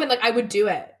the moment, like I would do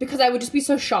it because I would just be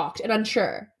so shocked and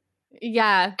unsure.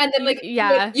 Yeah. And then like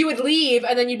yeah, you would leave,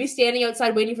 and then you'd be standing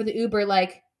outside waiting for the Uber.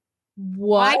 Like,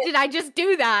 what? Why did I just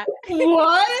do that?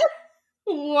 What?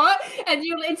 What? And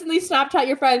you instantly Snapchat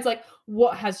your friends like,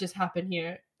 what has just happened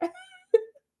here?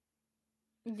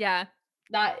 Yeah.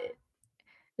 That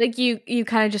like you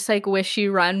kind of just like wish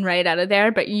you run right out of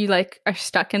there, but you like are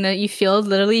stuck in you feel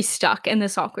literally stuck in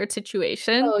this awkward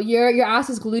situation. Oh, your ass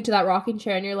is glued to that rocking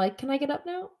chair and you're like, can I get up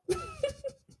now?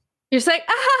 You're just like,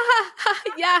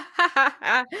 yeah,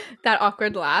 that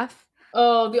awkward laugh.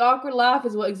 Oh, the awkward laugh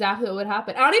is exactly what would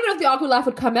happen. I don't even know if the awkward laugh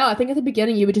would come out. I think at the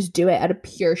beginning you would just do it out of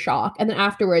pure shock, and then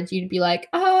afterwards you'd be like,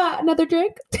 another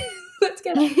drink. Let's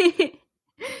get it.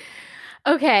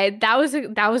 Okay, that was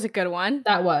a good one.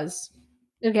 That was.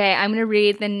 Okay, I'm gonna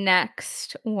read the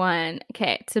next one.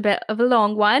 Okay, it's a bit of a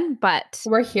long one, but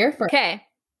we're here for. Okay,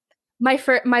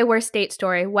 my worst date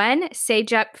story. When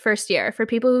Cégep first year. For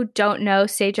people who don't know,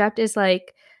 Cégep is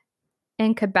like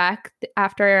in Quebec.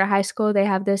 After high school, they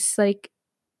have this like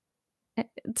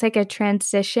it's like a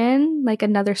transition, like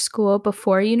another school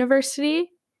before university.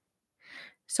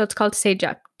 So it's called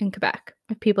Cégep in Quebec.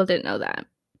 If people didn't know that.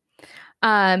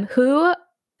 Who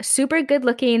super good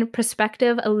looking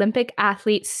prospective Olympic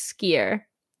athlete skier.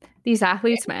 These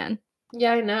athletes, man.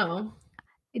 Yeah, I know.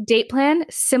 Date plan,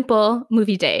 simple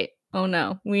movie date. Oh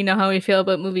no, we know how we feel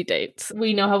about movie dates.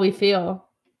 We know how we feel.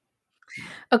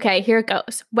 Okay, here it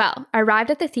goes. Well, I arrived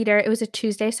at the theater. It was a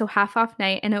Tuesday, so half off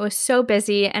night, and it was so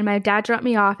busy, and my dad dropped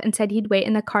me off and said he'd wait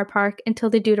in the car park until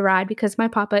the dude arrived because my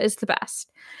papa is the best.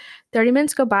 30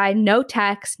 minutes go by, no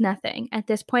text, nothing. At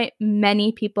this point,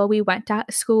 many people we went to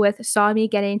school with saw me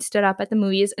getting stood up at the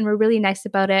movies and were really nice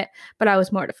about it, but I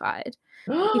was mortified.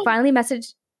 He finally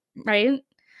messaged, right?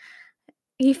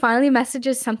 He finally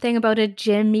messages something about a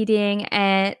gym meeting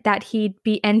and that he'd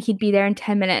be there in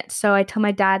 10 minutes. So I tell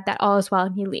my dad that all is well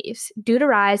and he leaves. Dude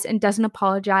arrives and doesn't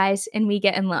apologize, and we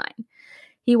get in line.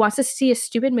 He wants to see a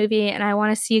stupid movie and I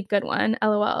want to see a good one.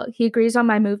 LOL. He agrees on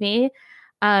my movie.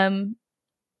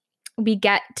 We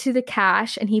get to the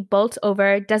cash and he bolts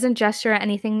over, doesn't gesture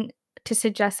anything to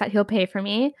suggest that he'll pay for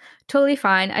me. Totally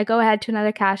fine. I go ahead to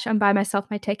another cash and buy myself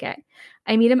my ticket.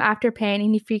 I meet him after paying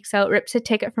and he freaks out, rips a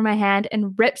ticket from my hand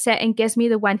and rips it and gives me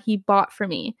the one he bought for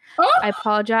me. Oh!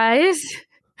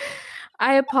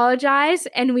 I apologize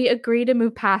and we agree to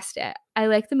move past it. I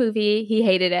like the movie. He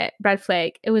hated it. Red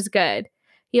flag. It was good.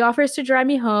 He offers to drive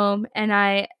me home and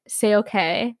I say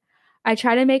okay. I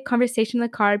try to make conversation in the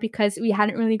car because we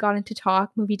hadn't really gotten to talk.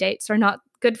 Movie dates are not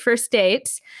good first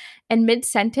dates. And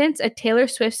mid-sentence, a Taylor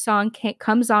Swift song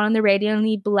comes on the radio and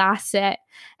he blasts it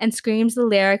and screams the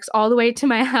lyrics all the way to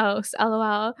my house.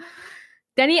 LOL.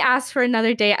 Then he asks for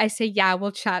another date. I say, yeah,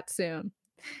 we'll chat soon.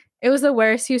 It was the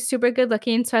worst. He was super good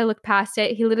looking, so I looked past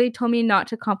it. He literally told me not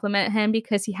to compliment him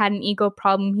because he had an ego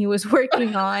problem he was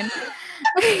working on.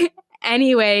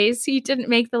 Anyways, he didn't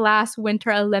make the last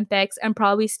Winter Olympics and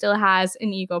probably still has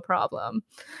an ego problem.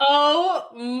 Oh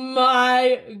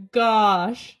my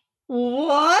gosh.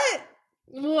 What?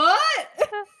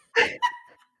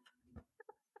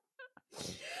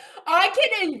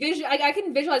 I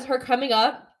can visualize her coming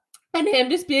up and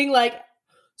him just being like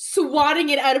swatting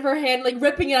it out of her hand, like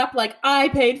ripping it up like, I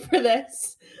paid for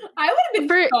this. I would have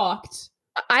been shocked.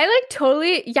 I like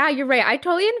totally, yeah, you're right. I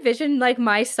totally envisioned like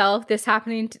myself this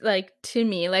happening to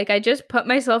me. Like I just put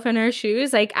myself in her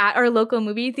shoes, like at our local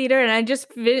movie theater, and I just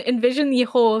envisioned the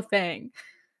whole thing.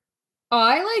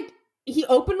 He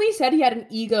openly said he had an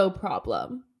ego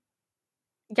problem.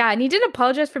 Yeah, and he didn't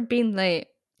apologize for being late.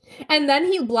 And then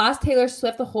he blasted Taylor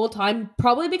Swift the whole time,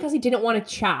 probably because he didn't want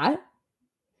to chat.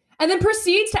 And then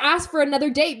proceeds to ask for another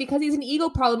date because he's an ego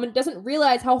problem and doesn't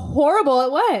realize how horrible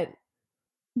it went.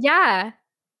 Yeah.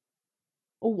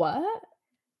 What?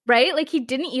 Right? Like, he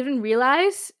didn't even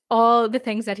realize all the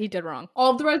things that he did wrong.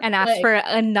 All of the red and asked for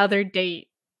another date.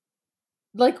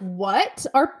 Like, what?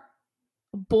 Our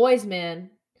boys, man.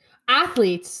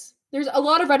 Athletes. There's a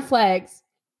lot of red flags.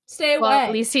 Stay away. Well,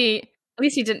 at least he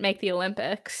didn't make the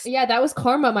Olympics. Yeah, that was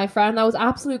karma, my friend. That was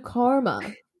absolute karma.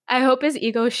 I hope his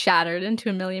ego is shattered into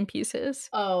a million pieces.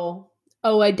 Oh,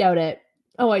 I doubt it.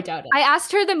 I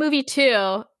asked her the movie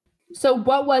too. So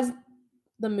what was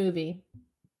the movie?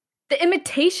 The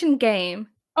Imitation Game.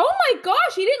 Oh my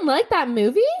gosh, he didn't like that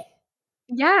movie?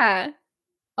 Yeah.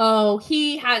 Oh,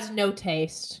 he has no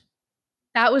taste.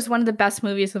 That was one of the best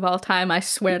movies of all time, I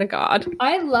swear to God.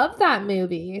 I love that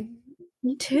movie.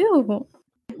 Me too.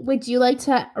 Would you like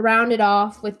to round it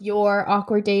off with your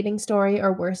awkward dating story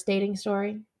or worst dating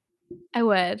story? I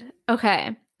would.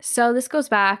 Okay. So this goes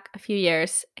back a few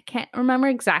years. I can't remember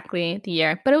exactly the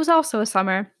year, but it was also a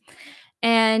summer.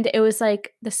 And it was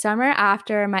like the summer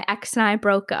after my ex and I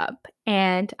broke up.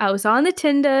 And I was on the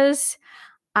Tinders.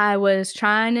 I was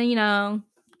trying to,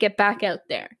 get back out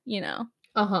there,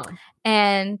 Uh-huh.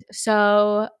 And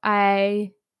so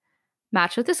I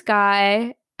matched with this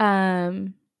guy.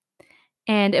 And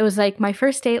it was like my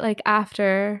first date, like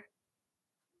after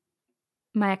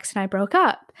my ex and I broke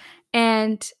up.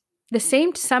 And the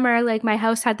same summer, like my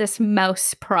house had this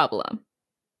mouse problem.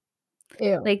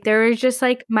 Ew. Like there was just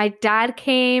like my dad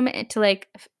came to like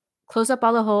close up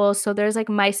all the holes. So there's like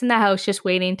mice in the house just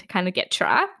waiting to kind of get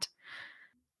trapped.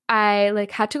 I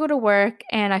like had to go to work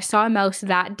and I saw a mouse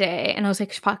that day and I was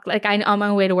like, fuck, like I'm on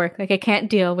my way to work. Like I can't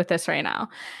deal with this right now.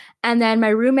 And then my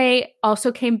roommate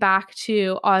also came back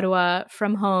to Ottawa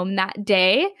from home that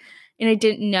day and I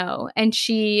didn't know. And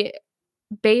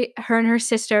her and her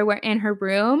sister were in her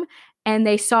room and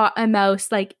they saw a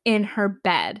mouse like in her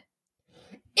bed.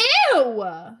 Ew!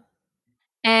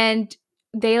 And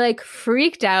they like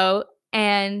freaked out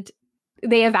and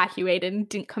they evacuated and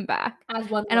didn't come back.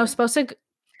 And I was supposed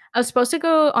to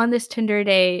go on this Tinder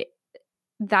date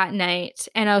that night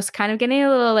and I was kind of getting a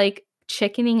little like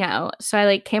chickening out. So I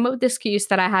like came up with the excuse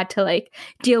that I had to like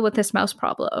deal with this mouse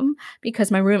problem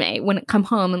because my roommate wouldn't come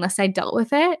home unless I dealt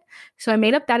with it. So I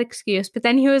made up that excuse. But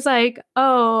then he was like,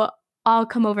 "Oh, I'll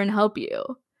come over and help you."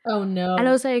 Oh no. And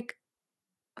I was like,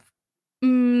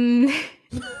 I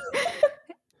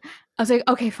was like,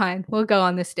 okay, fine. We'll go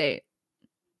on this date.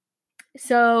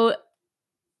 So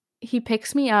he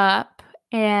picks me up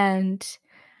and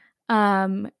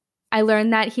I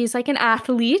learned that he's like an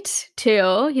athlete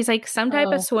too. He's like some type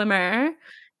of swimmer.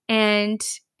 And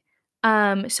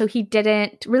so he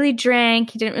didn't really drink.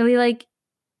 He didn't really like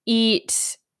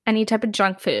eat any type of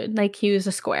junk food. Like he was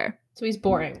a square. So he's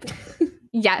boring.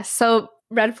 Yes. So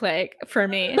red flag for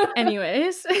me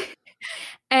anyways.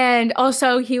 And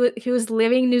also he was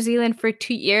living in New Zealand for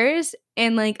 2 years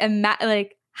and like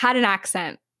had an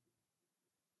accent.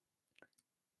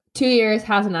 2 years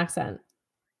has an accent.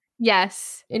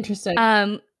 Yes. Interesting.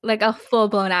 Like a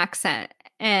full-blown accent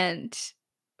and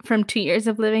from 2 years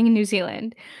of living in New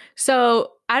Zealand.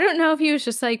 So I don't know if he was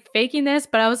just like faking this,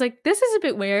 but I was like, this is a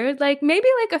bit weird. Like maybe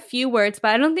like a few words,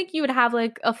 but I don't think you would have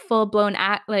like a full-blown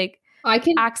accent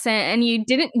and you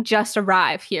didn't just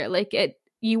arrive here. Like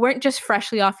you weren't just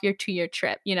freshly off your 2-year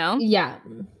trip, Yeah.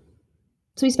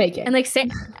 So he's faking. And like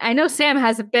I know Sam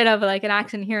has a bit of like an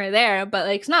accent here or there, but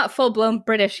like it's not full-blown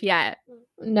British yet.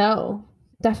 No,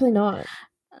 definitely not.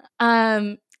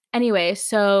 Anyway,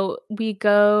 so we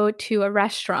go to a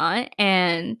restaurant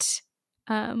and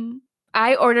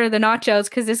I order the nachos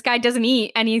because this guy doesn't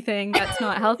eat anything that's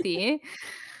not healthy.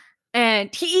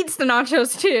 And he eats the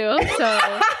nachos too. So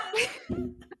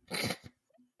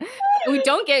we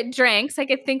don't get drinks.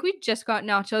 Like I think we just got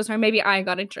nachos or maybe I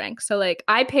got a drink. So like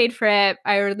I paid for it.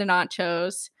 I ordered the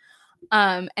nachos.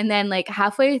 And then like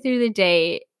halfway through the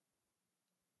date,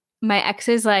 one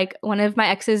of my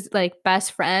ex's like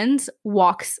best friends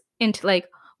walks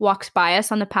by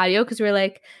us on the patio because we're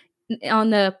like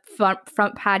on the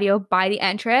front patio by the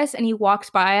entrance, and he walks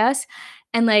by us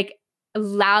and like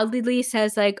loudly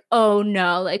says like, "Oh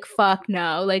no," like "fuck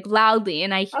no," like loudly,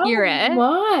 and I hear it.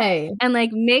 Why? And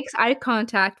like makes eye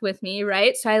contact with me,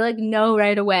 right? So I like know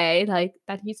right away like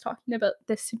that he's talking about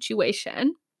this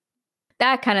situation.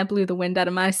 That kind of blew the wind out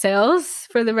of my sails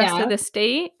for the rest of this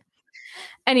date.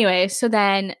 Anyway, so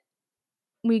then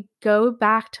we go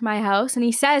back to my house and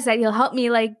he says that he'll help me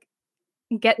like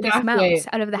get this mouse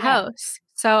out of the house.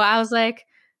 So I was like,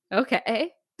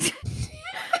 okay.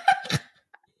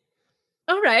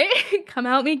 All right, come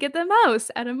help me get the mouse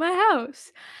out of my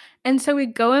house. And so we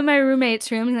go in my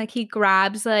roommate's room and like he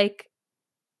grabs like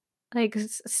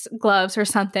gloves or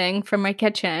something from my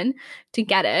kitchen to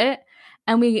get it.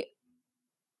 And we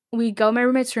go in my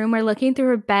roommate's room, we're looking through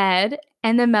her bed,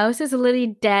 and the mouse is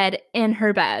literally dead in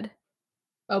her bed.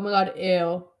 Oh my God,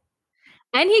 ew.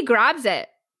 And he grabs it.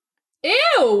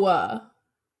 Ew!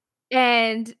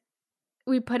 And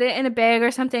we put it in a bag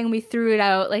or something. We threw it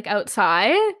out like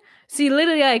outside. So he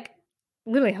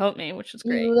literally helped me, which was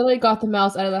great. You literally got the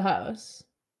mouse out of the house.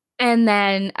 And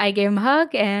then I gave him a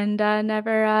hug and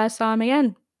never saw him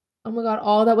again. Oh my God,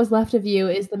 all that was left of you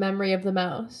is the memory of the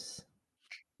mouse.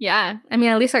 Yeah. I mean,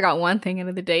 at least I got one thing out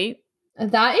of the date.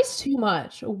 That is too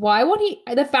much. Why would he?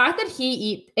 The fact that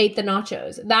he ate the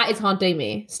nachos, that is haunting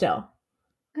me still.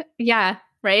 Yeah,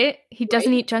 right? He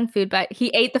doesn't eat junk food, but he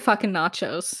ate the fucking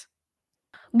nachos.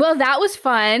 Well, that was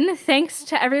fun. Thanks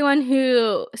to everyone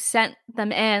who sent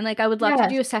them in. Like, I would love to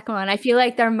do a second one. I feel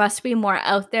like there must be more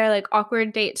out there, like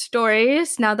awkward date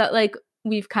stories, now that like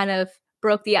we've kind of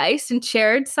broke the ice and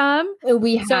shared some.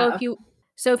 We have.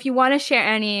 So if you want to share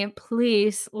any,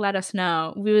 please let us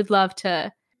know. We would love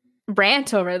to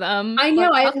rant over them. I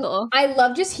know. I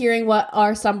love just hearing what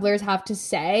our Stumblers have to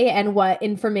say and what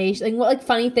information, like what like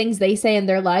funny things they say in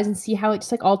their lives, and see how it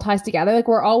just like all ties together. Like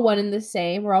we're all one and the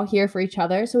same. We're all here for each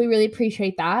other. So we really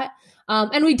appreciate that.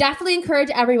 And we definitely encourage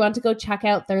everyone to go check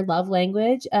out their love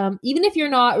language. Even if you're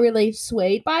not really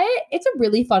swayed by it, it's a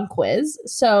really fun quiz.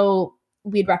 So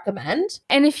we'd recommend.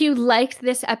 And if you liked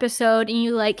this episode and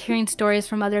you like hearing stories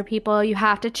from other people, you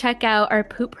have to check out our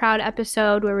Poop Proud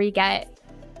episode where we get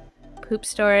poop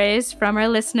stories from our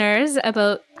listeners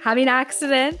about having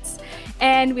accidents.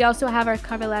 And we also have our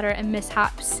cover letter and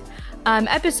mishaps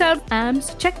episode.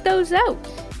 So check those out.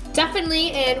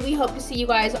 Definitely. And we hope to see you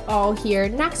guys all here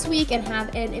next week and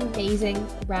have an amazing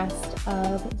rest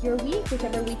of your week,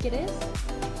 whichever week it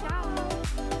is.